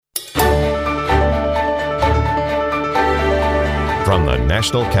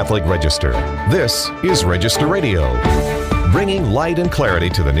National Catholic Register. This is Register Radio, bringing light and clarity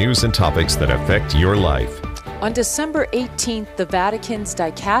to the news and topics that affect your life. On December 18th, the Vatican's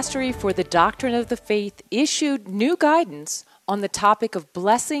Dicastery for the Doctrine of the Faith issued new guidance on the topic of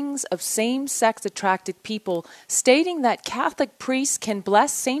blessings of same-sex attracted people, stating that Catholic priests can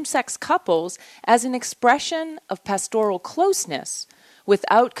bless same-sex couples as an expression of pastoral closeness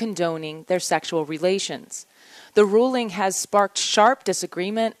without condoning their sexual relations. The ruling has sparked sharp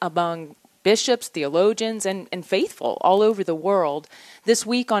disagreement among bishops, theologians, and faithful all over the world. This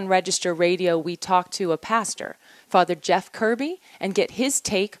week on Register Radio, we talk to a pastor, Father Jeff Kirby, and get his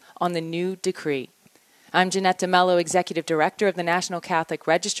take on the new decree. I'm Jeanette DeMello, Executive Director of the National Catholic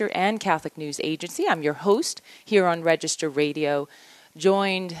Register and Catholic News Agency. I'm your host here on Register Radio,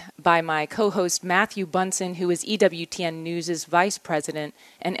 joined by my co-host Matthew Bunson, who is EWTN News' Vice President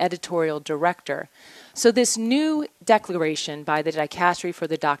and Editorial Director. So this new declaration by the Dicastery for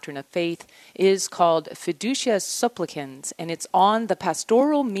the Doctrine of Faith is called Fiducia Supplicans, and it's on the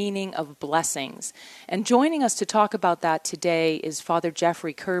pastoral meaning of blessings. And joining us to talk about that today is Father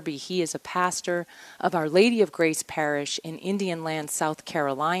Jeffrey Kirby. He is a pastor of Our Lady of Grace Parish in Indian Land, South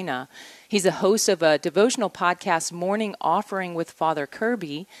Carolina. He's a host of a devotional podcast, Morning Offering with Father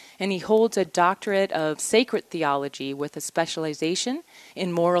Kirby, and he holds a doctorate of sacred theology with a specialization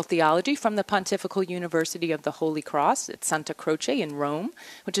in moral theology from the Pontifical University of the Holy Cross at Santa Croce in Rome,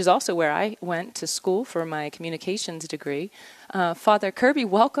 which is also where I went to school for my communications degree. Father Kirby,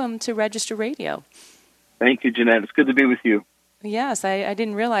 welcome to Register Radio. Thank you, Jeanette. It's good to be with you. Yes, I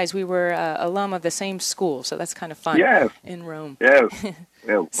didn't realize we were alum of the same school, so that's kind of fun in Rome. Yes,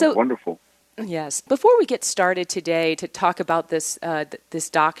 yeah, so, wonderful. Yes. Before we get started today to talk about this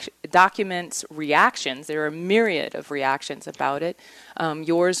document's reactions, there are a myriad of reactions about it.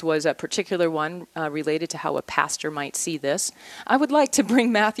 Yours was a particular one related to how a pastor might see this. I would like to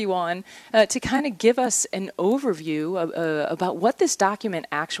bring Matthew on to kind of give us an overview about what this document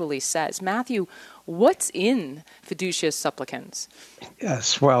actually says. Matthew, what's in Fiducia Supplicans?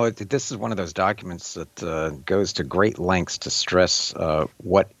 Yes, well, this is one of those documents that goes to great lengths to stress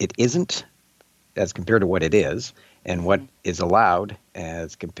what it isn't as compared to what it is, and what is allowed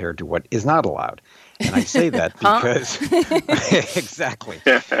as compared to what is not allowed. And I say that because exactly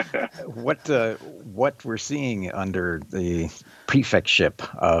what we're seeing under the prefectship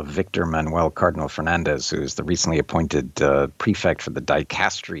of Victor Manuel Cardinal Fernandez, who's the recently appointed prefect for the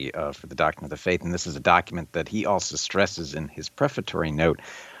Dicastery for the Doctrine of the Faith, and this is a document that he also stresses in his prefatory note,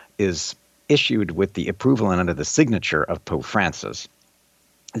 is issued with the approval and under the signature of Pope Francis,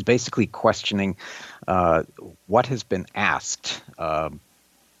 is basically questioning what has been asked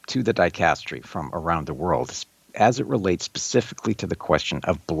to the dicastery from around the world as it relates specifically to the question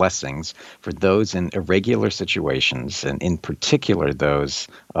of blessings for those in irregular situations, and in particular those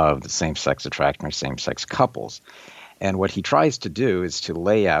of the same-sex attraction or same-sex couples. And what he tries to do is to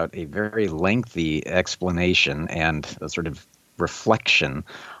lay out a very lengthy explanation and a sort of reflection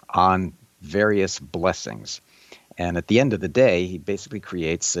on various blessings. And at the end of the day, he basically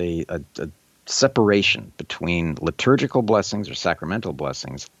creates a separation between liturgical blessings or sacramental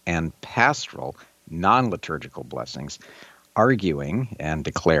blessings and pastoral, non-liturgical blessings, arguing and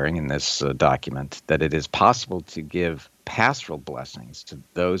declaring in this document that it is possible to give pastoral blessings to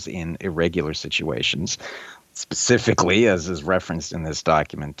those in irregular situations, specifically, as is referenced in this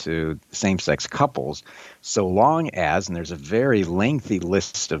document, to same-sex couples, so long as, and there's a very lengthy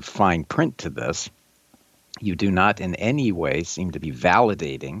list of fine print to this, you do not in any way seem to be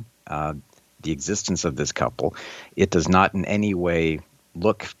validating the existence of this couple. It does not in any way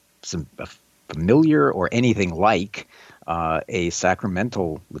look familiar or anything like a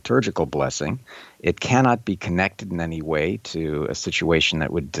sacramental liturgical blessing. It cannot be connected in any way to a situation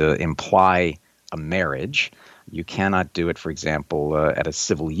that would imply a marriage. You cannot do it, for example, at a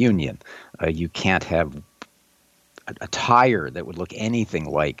civil union. You can't have attire that would look anything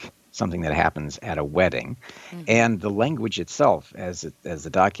like something that happens at a wedding. Mm-hmm. And the language itself, as the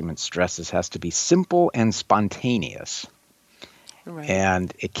document stresses, has to be simple and spontaneous. Right.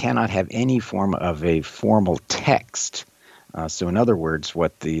 And it cannot have any form of a formal text. So in other words,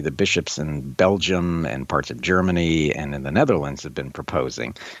 what the bishops in Belgium and parts of Germany and in the Netherlands have been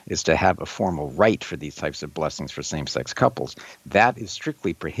proposing is to have a formal rite for these types of blessings for same-sex couples. That is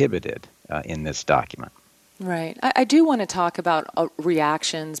strictly prohibited in this document. Right. I do want to talk about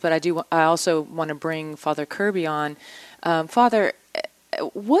reactions, but I also want to bring Father Kirby on. Father,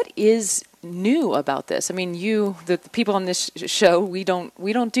 what is new about this. I mean, the people on this show, we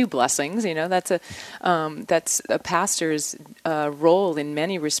don't do blessings. That's a pastor's role in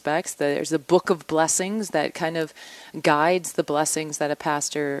many respects. There's a book of blessings that kind of guides the blessings that a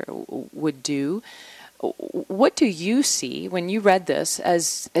pastor would do. What do you see when you read this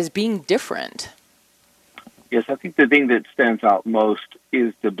as being different? Yes, I think the thing that stands out most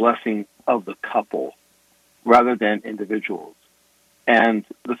is the blessing of the couple rather than individuals. And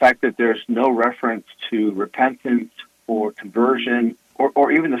the fact that there's no reference to repentance or conversion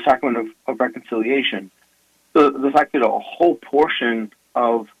or even the sacrament of reconciliation. The fact that a whole portion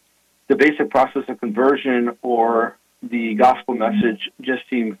of the basic process of conversion or the gospel message just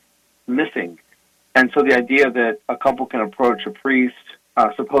seems missing. And so the idea that a couple can approach a priest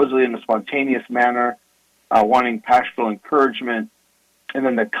supposedly in a spontaneous manner, wanting pastoral encouragement, and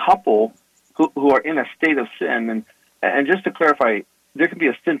then the couple who are in a state of sin. And just to clarify, there can be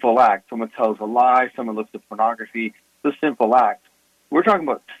a sinful act. Someone tells a lie, someone looks at pornography. It's a sinful act. We're talking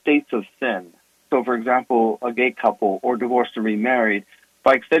about states of sin. So, for example, a gay couple or divorced and remarried.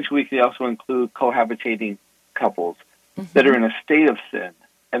 By extension, we can also include cohabitating couples that are in a state of sin.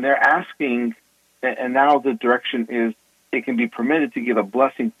 And they're asking, and now the direction is it can be permitted to give a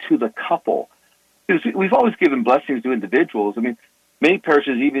blessing to the couple. Because we've always given blessings to individuals. I mean, many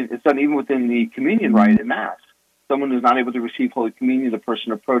parishes, it's done even within the communion rite at Mass. Someone who's not able to receive Holy Communion, the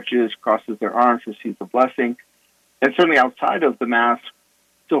person approaches, crosses their arms, receives a blessing. And certainly outside of the Mass,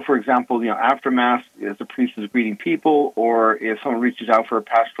 so for example, after Mass, as the priest is greeting people, or if someone reaches out for a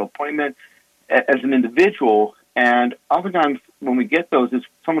pastoral appointment as an individual, and oftentimes when we get those, it's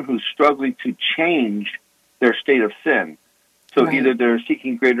someone who's struggling to change their state of sin. So either they're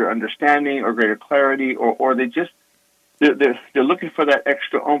seeking greater understanding or greater clarity, or they're looking for that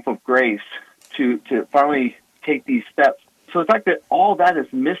extra oomph of grace to finally take these steps. So the fact that all that is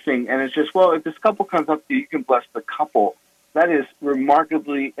missing, and it's just, well, if this couple comes up to you, you can bless the couple, that is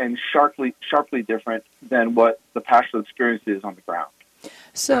remarkably and sharply different than what the pastoral experience is on the ground.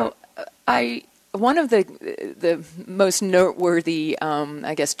 So one of the most noteworthy,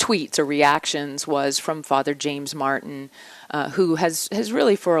 tweets or reactions was from Father James Martin, who has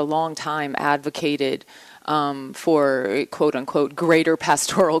really for a long time advocated for quote-unquote greater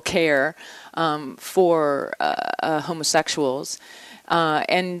pastoral care for homosexuals.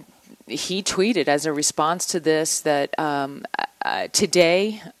 And he tweeted as a response to this that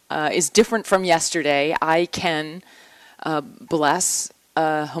today is different from yesterday. I can bless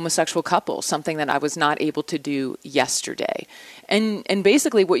a homosexual couple, something that I was not able to do yesterday. And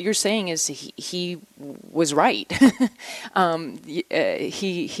basically what you're saying is he was right.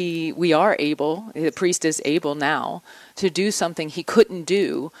 We are able, the priest is able now to do something he couldn't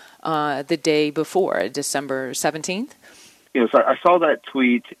do the day before, December 17th. So I saw that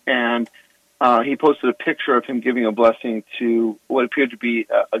tweet, and he posted a picture of him giving a blessing to what appeared to be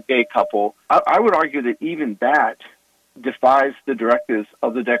a gay couple. I would argue that even that defies the directives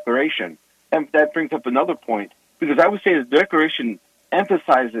of the Declaration. And that brings up another point, because I would say the Declaration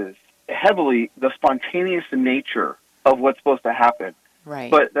emphasizes heavily the spontaneous nature of what's supposed to happen.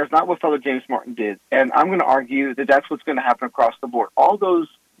 Right. But that's not what Father James Martin did. And I'm going to argue that that's what's going to happen across the board. All those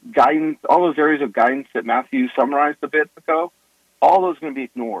areas of guidance that Matthew summarized a bit ago, all those are going to be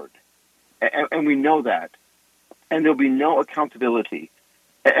ignored. And we know that. And there'll be no accountability.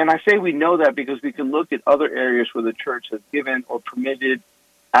 And I say we know that because we can look at other areas where the Church has given or permitted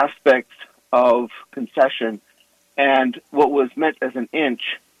aspects of concession, and what was meant as an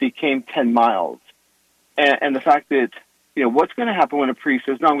inch became 10 miles. And the fact that, what's going to happen when a priest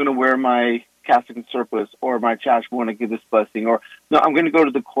says, no, I'm going to wear my cassock and surplice, or my chasuble when I give this blessing, or no, I'm going to go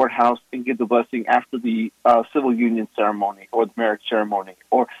to the courthouse and give the blessing after the civil union ceremony or the marriage ceremony,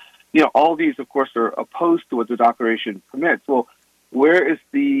 or, all these, of course, are opposed to what the Declaration permits. Well, where is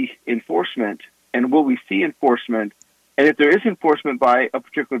the enforcement, and will we see enforcement? And if there is enforcement by a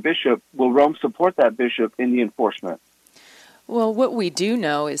particular bishop, will Rome support that bishop in the enforcement? Well, what we do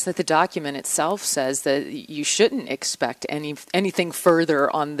know is that the document itself says that you shouldn't expect anything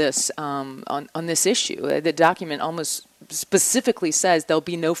further on this on this issue. The document almost specifically says there'll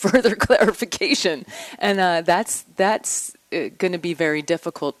be no further clarification, and that's going to be very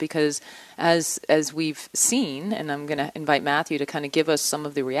difficult because, as we've seen, and I'm going to invite Matthew to kind of give us some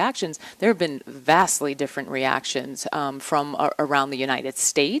of the reactions. There have been vastly different reactions from around the United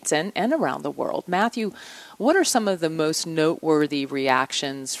States and around the world. Matthew, what are some of the most noteworthy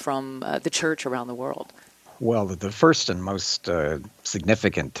reactions from the Church around the world? Well, the first and most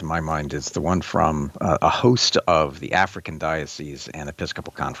significant to my mind is the one from a host of the African dioceses and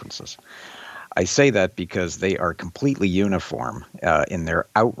Episcopal conferences. I say that because they are completely uniform in their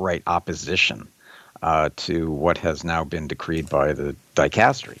outright opposition to what has now been decreed by the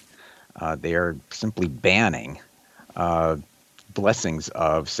dicastery. They are simply banning blessings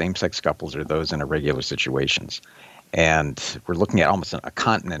of same-sex couples or those in irregular situations. And we're looking at almost a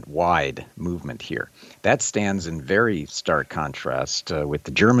continent-wide movement here. That stands in very stark contrast with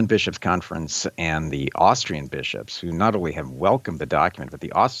the German Bishops' Conference and the Austrian bishops, who not only have welcomed the document, but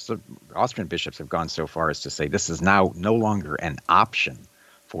the Austrian bishops have gone so far as to say this is now no longer an option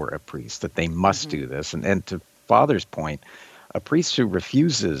for a priest, that they must do this. And to Father's point, a priest who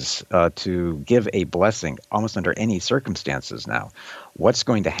refuses to give a blessing almost under any circumstances now, what's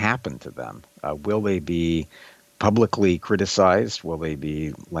going to happen to them? Will they be publicly criticized? Will they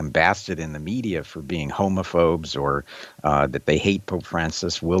be lambasted in the media for being homophobes or that they hate Pope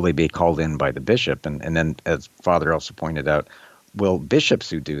Francis? Will they be called in by the bishop? And then, as Father also pointed out, will bishops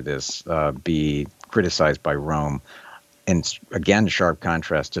who do this be criticized by Rome? And again, sharp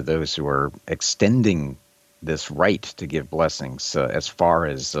contrast to those who are extending this right to give blessings as far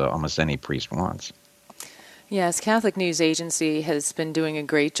as almost any priest wants. Yes, Catholic News Agency has been doing a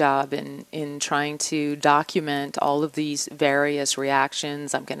great job in trying to document all of these various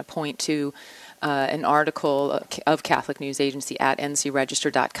reactions. I'm going to point to an article of Catholic News Agency at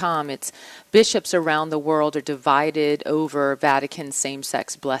ncregister.com. It's bishops around the world are divided over Vatican's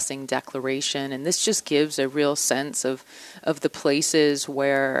same-sex blessing declaration, and this just gives a real sense of the places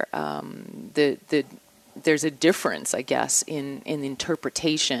where there's a difference, I guess, in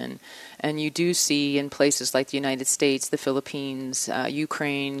interpretation. And you do see in places like the United States, the Philippines,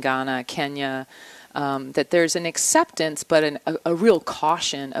 Ukraine, Ghana, Kenya, that there's an acceptance but a real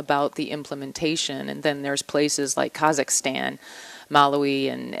caution about the implementation. And then there's places like Kazakhstan, Malawi,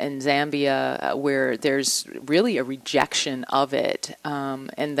 and Zambia where there's really a rejection of it.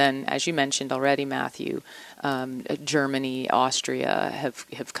 And then, as you mentioned already, Matthew, Germany, Austria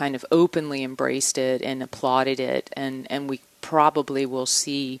have kind of openly embraced it and applauded it, and we probably will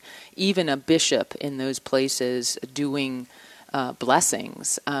see even a bishop in those places doing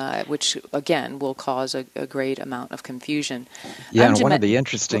blessings, which again will cause a great amount of confusion. Yeah, and one of the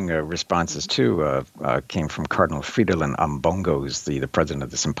interesting responses too came from Cardinal Fridolin Ambongo, who's the president of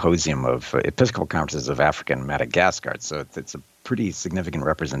the Symposium of Episcopal Conferences of Africa and Madagascar. So it's a pretty significant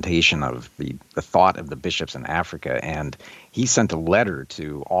representation of the thought of the bishops in Africa. And he sent a letter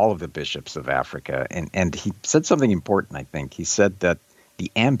to all of the bishops of Africa. And he said something important, I think. He said that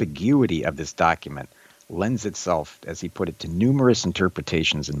the ambiguity of this document lends itself, as he put it, to numerous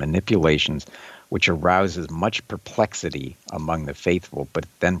interpretations and manipulations, which arouses much perplexity among the faithful, but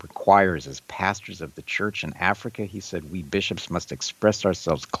then requires, as pastors of the church in Africa, he said, we bishops must express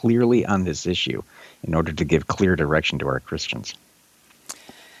ourselves clearly on this issue in order to give clear direction to our Christians.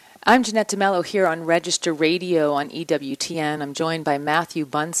 I'm Jeanette DeMello here on Register Radio on EWTN. I'm joined by Matthew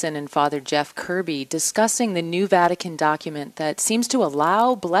Bunson and Father Jeff Kirby discussing the new Vatican document that seems to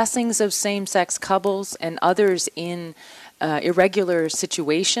allow blessings of same-sex couples and others in irregular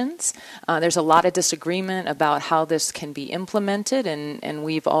situations. There's a lot of disagreement about how this can be implemented, and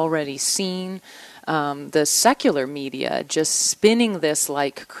we've already seen the secular media just spinning this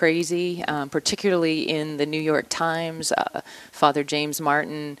like crazy, particularly in the New York Times. Father James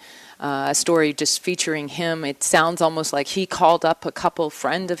Martin, a story just featuring him. It sounds almost like he called up a couple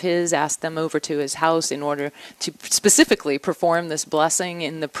friend of his, asked them over to his house in order to specifically perform this blessing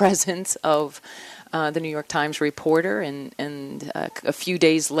in the presence of the New York Times reporter, and a few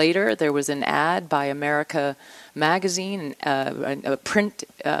days later there was an ad by America magazine, a print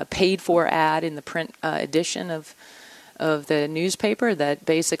paid-for ad in the print edition of the newspaper that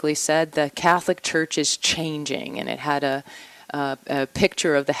basically said the Catholic Church is changing, and it had a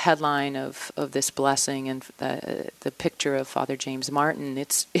picture of the headline of this blessing and the picture of Father James Martin.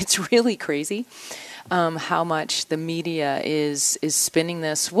 It's really crazy. How much the media is spinning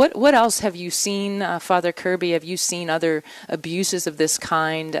this. What else have you seen, Father Kirby? Have you seen other abuses of this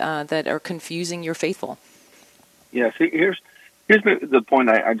kind that are confusing your faithful? Yeah, see, here's the point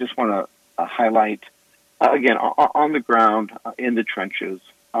I just want to highlight. Again, on the ground, in the trenches,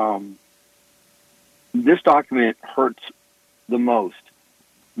 this document hurts the most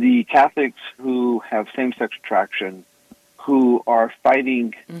the Catholics who have same-sex attraction, who are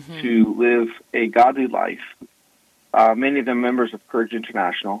fighting to live a godly life, many of them members of Courage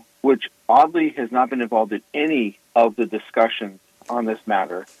International, which oddly has not been involved in any of the discussions on this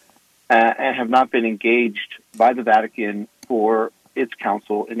matter, and have not been engaged by the Vatican or its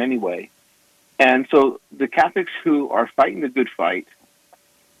council in any way. And so the Catholics who are fighting the good fight,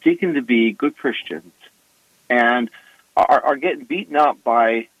 seeking to be good Christians, and are getting beaten up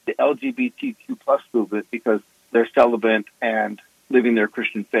by the LGBTQ plus movement because they're celibate and living their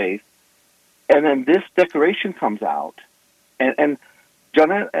Christian faith. And then this declaration comes out. And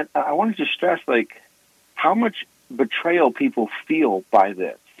John, I wanted to stress, like, how much betrayal people feel by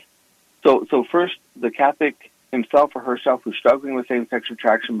this. So first, the Catholic himself or herself who's struggling with same-sex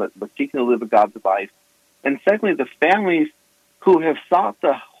attraction but seeking to live a godly life. And secondly, the families who have sought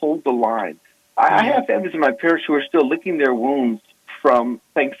to hold the line. I have families in my parish who are still licking their wounds from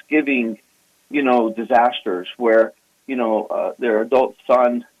Thanksgiving, disasters where, their adult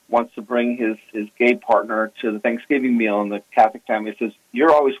son wants to bring his gay partner to the Thanksgiving meal, and the Catholic family says,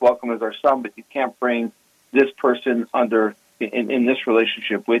 "You're always welcome as our son, but you can't bring this person in this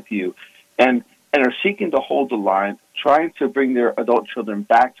relationship with you," and are seeking to hold the line, trying to bring their adult children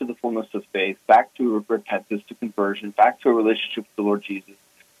back to the fullness of faith, back to repentance, to conversion, back to a relationship with the Lord Jesus.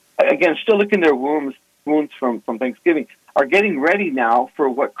 Again, still licking their wounds from Thanksgiving, are getting ready now for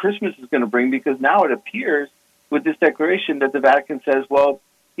what Christmas is going to bring, because now it appears with this declaration that the Vatican says, well,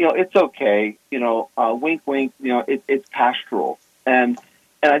 it's okay, wink, wink, it's pastoral. And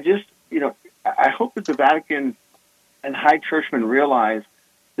I just, I hope that the Vatican and high churchmen realize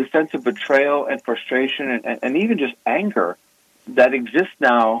the sense of betrayal and frustration and even just anger that exists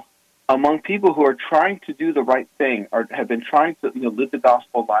now among people who are trying to do the right thing, or have been trying to live the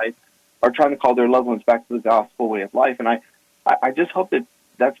gospel life, or trying to call their loved ones back to the gospel way of life. And I just hope that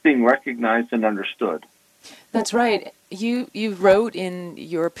that's being recognized and understood. That's right. You wrote in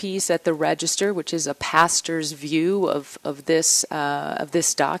your piece at the Register, which is a pastor's view of this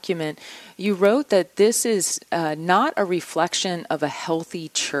document. You wrote that this is not a reflection of a healthy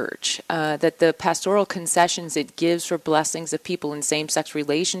church. That the pastoral concessions it gives for blessings of people in same-sex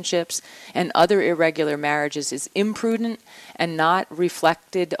relationships and other irregular marriages is imprudent and not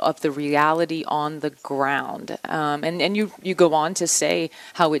reflected of the reality on the ground. And you go on to say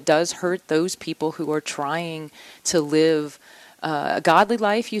how it does hurt those people who are trying to live a godly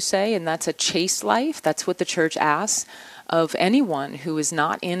life, you say, and that's a chaste life. That's what the church asks of anyone who is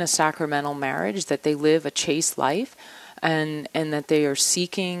not in a sacramental marriage, that they live a chaste life, and that they are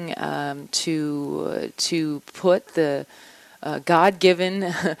seeking to put the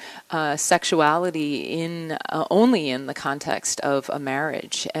God-given sexuality in only in the context of a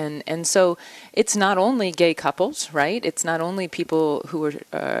marriage, and so it's not only gay couples, right? It's not only people who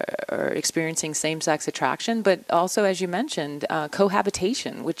are experiencing same-sex attraction, but also, as you mentioned,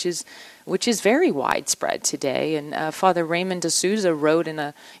 cohabitation, which is very widespread today. And Father Raymond D'Souza wrote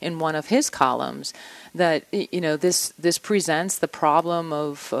in one of his columns that this presents the problem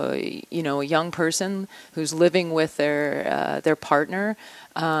of a young person who's living with their partner,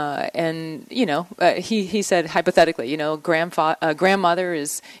 and he said hypothetically, grandmother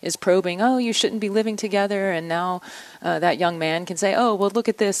is probing, oh, you shouldn't be living together, and now that young man can say, oh, well, look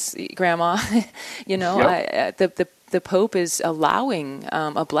at this, Grandma, yep. The Pope is allowing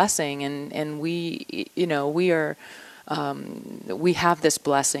a blessing, and we are. We have this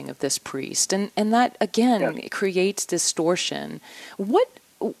blessing of this priest, and that again creates distortion.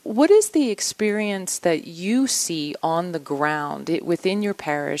 What is the experience that you see on the ground within your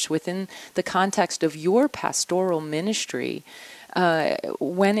parish, within the context of your pastoral ministry,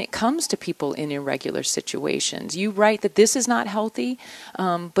 when it comes to people in irregular situations? You write that this is not healthy,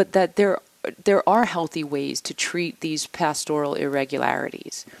 but that there are healthy ways to treat these pastoral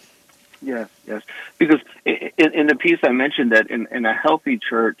irregularities. Yes. Because in the piece I mentioned that in a healthy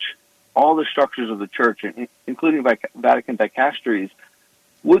church, all the structures of the church, including Vatican dicasteries,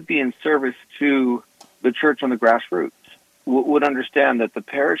 would be in service to the church on the grassroots, would understand that the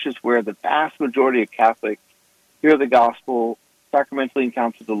parish is where the vast majority of Catholics hear the gospel, sacramentally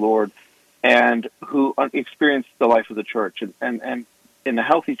encounter the Lord, and who experience the life of the church. And in a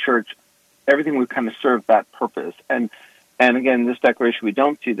healthy church, everything would kind of serve that purpose. And again, in this declaration, we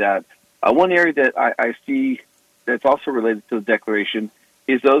don't see that. One area that I see that's also related to the declaration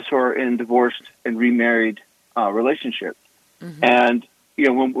is those who are in divorced and remarried relationships. Mm-hmm. And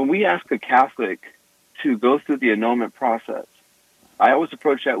when we ask a Catholic to go through the annulment process, I always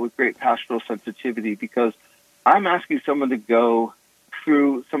approach that with great pastoral sensitivity, because I'm asking someone to go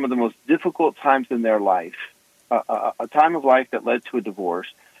through some of the most difficult times in their life, a time of life that led to a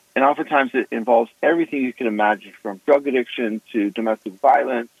divorce. And oftentimes it involves everything you can imagine, from drug addiction to domestic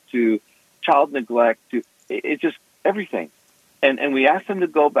violence to child neglect, to it's just everything. And we ask them to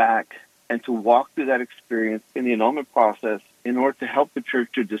go back and to walk through that experience in the annulment process in order to help the church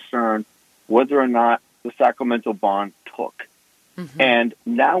to discern whether or not the sacramental bond took. Mm-hmm. And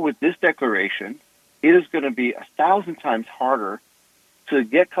now with this declaration, it is going to be 1,000 times harder to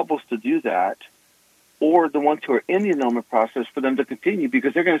get couples to do that or the ones who are in the annulment process for them to continue,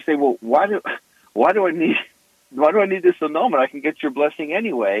 because they're going to say, well, why do I need this annulment? I can get your blessing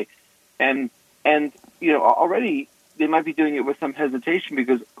anyway. And already they might be doing it with some hesitation,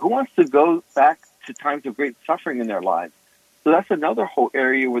 because who wants to go back to times of great suffering in their lives? So that's another whole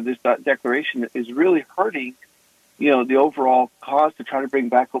area where this declaration is really hurting, the overall cause to try to bring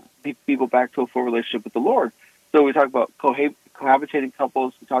back people back to a full relationship with the Lord. So we talk about cohabitating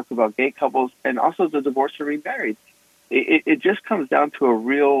couples, we talk about gay couples, and also the divorced or remarried. It just comes down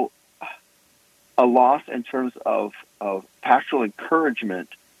to a loss in terms of pastoral encouragement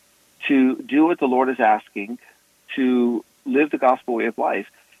to do what the Lord is asking, to live the gospel way of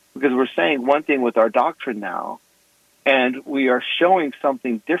life, because we're saying one thing with our doctrine now, and we are showing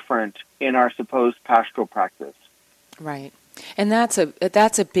something different in our supposed pastoral practice. Right. And that's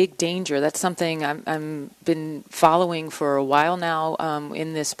a big danger. That's something I've been following for a while now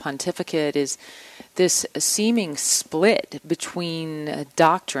in this pontificate, is this seeming split between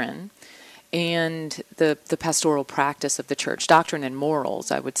doctrine and the pastoral practice of the church. Doctrine and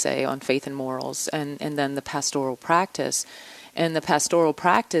morals, I would say, on faith and morals, and then the pastoral practice. And the pastoral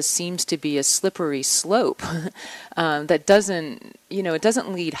practice seems to be a slippery slope that doesn't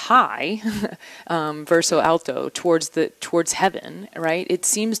lead high, verso alto, towards heaven, right? It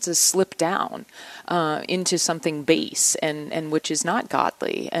seems to slip down into something base and which is not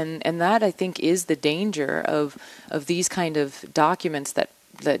godly. And that, I think, is the danger of these kind of documents that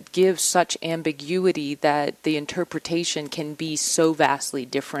give such ambiguity that the interpretation can be so vastly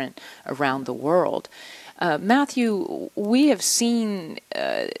different around the world. Matthew, we have seen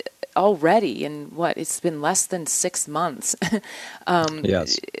already in it's been less than 6 months.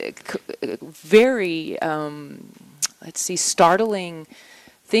 Yes. Very, startling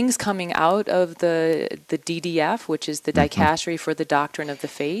things coming out of the DDF, which is the Dicastery for the Doctrine of the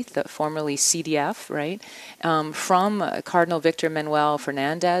Faith, formerly CDF, right? From Cardinal Victor Manuel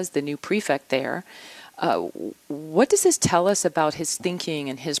Fernandez, the new prefect there. What does this tell us about his thinking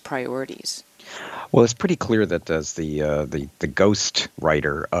and his priorities? Well, it's pretty clear that as the ghost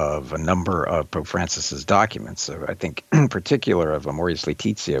writer of a number of Pope Francis's documents, I think in particular of Amoris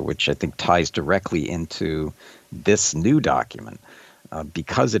Laetitia, which I think ties directly into this new document,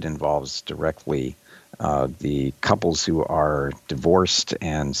 because it involves directly the couples who are divorced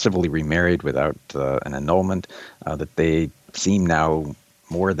and civilly remarried without an annulment, that they seem now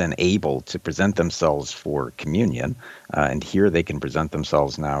more than able to present themselves for communion, and here they can present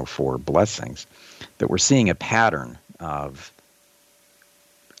themselves now for blessings, that we're seeing a pattern of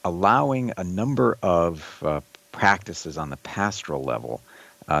allowing a number of practices on the pastoral level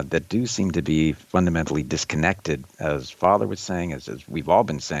that do seem to be fundamentally disconnected, as Father was saying, as we've all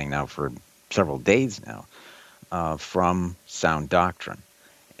been saying now for several days now, from sound doctrine.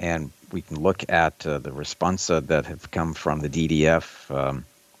 And we can look at the responsa that have come from the DDF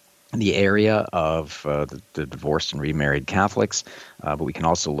in the area of the divorced and remarried Catholics, but we can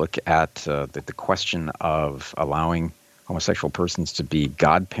also look at the question of allowing homosexual persons to be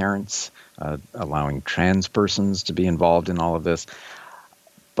godparents, allowing trans persons to be involved in all of this.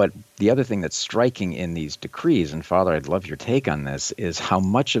 But the other thing that's striking in these decrees, and Father, I'd love your take on this, is how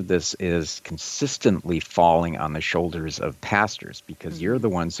much of this is consistently falling on the shoulders of pastors, because you're the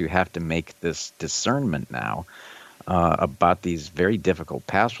ones who have to make this discernment now about these very difficult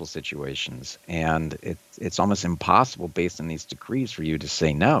pastoral situations. And it's almost impossible based on these decrees for you to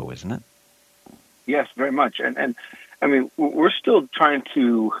say no, isn't it? Yes, very much. And I mean, we're still trying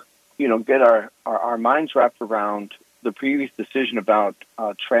to, get our minds wrapped around the previous decision about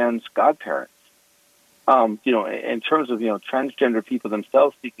trans godparents. In terms of transgender people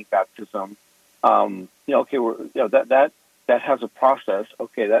themselves seeking baptism, okay, that has a process.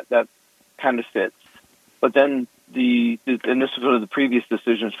 Okay, that kind of fits. But then and this is one of the previous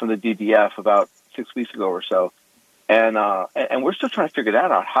decisions from the DDF about 6 weeks ago or so, and we're still trying to figure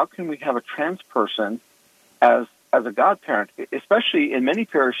that out. How can we have a trans person as a godparent, especially in many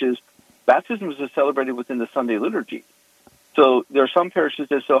parishes? Baptisms are celebrated within the Sunday liturgy. So there are some parishes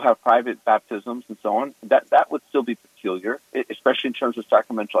that still have private baptisms and so on. That would still be peculiar, especially in terms of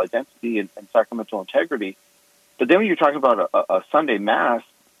sacramental identity and sacramental integrity. But then when you're talking about a Sunday Mass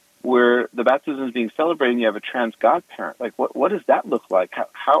where the baptism is being celebrated and you have a trans godparent, like what does that look like?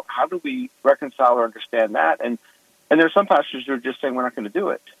 How do we reconcile or understand that? And there are some pastors who are just saying we're not going to do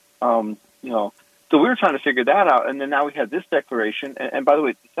it. So we were trying to figure that out, and then now we had this declaration. And by the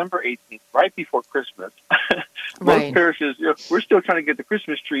way, December 18th, right before Christmas, most parishes, we're still trying to get the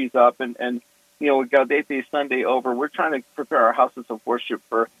Christmas trees up, and with Gaudete Sunday over, we're trying to prepare our houses of worship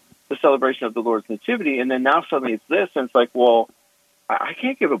for the celebration of the Lord's Nativity. And then now suddenly it's this, and it's like, well, I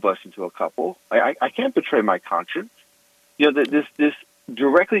can't give a blessing to a couple. I can't betray my conscience. This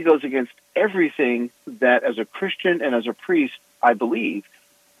directly goes against everything that as a Christian and as a priest I believe.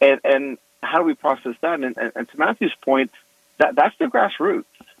 And how do we process that? And to Matthew's point, that's the grassroots.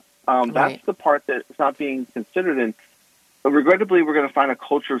 Right. That's the part that's not being considered. And regrettably, we're going to find a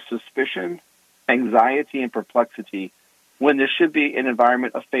culture of suspicion, anxiety, and perplexity when there should be an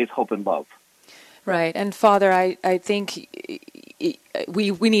environment of faith, hope, and love. Right. And Father, I think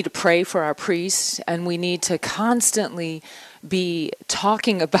we need to pray for our priests, and we need to constantly be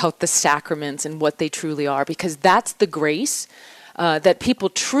talking about the sacraments and what they truly are, because that's the grace that people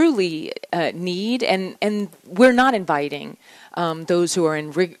truly need, and we're not inviting those who are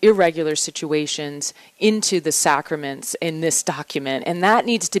in irregular situations into the sacraments in this document, and that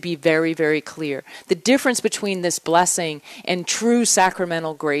needs to be very, very clear. The difference between this blessing and true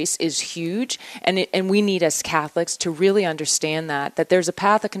sacramental grace is huge, and we need as Catholics to really understand that there's a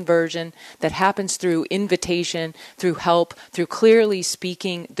path of conversion that happens through invitation, through help, through clearly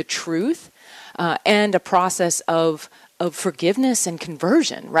speaking the truth, and a process of forgiveness and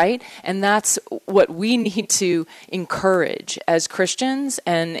conversion, right? And that's what we need to encourage as Christians,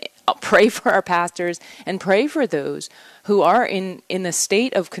 and pray for our pastors and pray for those who are in a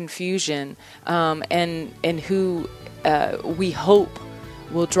state of confusion, and who we hope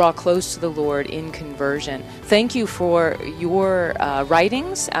will draw close to the Lord in conversion. Thank you for your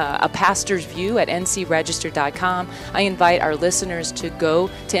writings, A Pastor's View at ncregister.com. I invite our listeners to go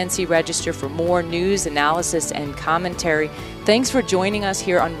to NC Register for more news, analysis, and commentary. Thanks for joining us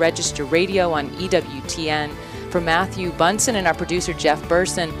here on Register Radio on EWTN. For Matthew Bunson and our producer Jeff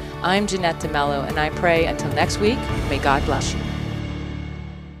Burson, I'm Jeanette DeMello, and I pray until next week, may God bless you.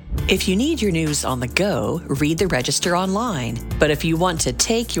 If you need your news on the go, read the Register online. But if you want to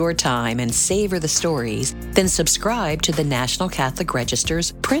take your time and savor the stories, then subscribe to the National Catholic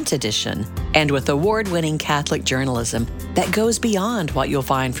Register's print edition. And with award-winning Catholic journalism that goes beyond what you'll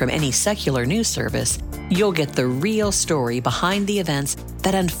find from any secular news service, you'll get the real story behind the events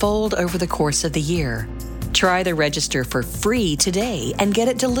that unfold over the course of the year. Try the Register for free today and get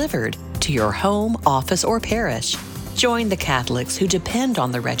it delivered to your home, office, or parish. Join the Catholics who depend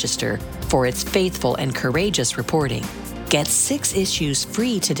on the Register for its faithful and courageous reporting. Get 6 issues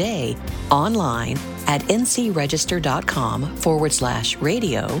free today online at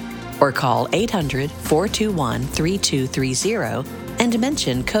ncregister.com/radio or call 800-421-3230 and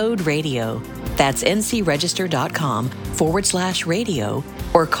mention code radio. That's ncregister.com/radio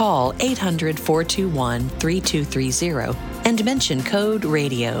or call 800-421-3230 and mention code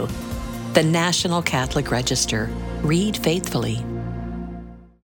radio. The National Catholic Register. Read faithfully.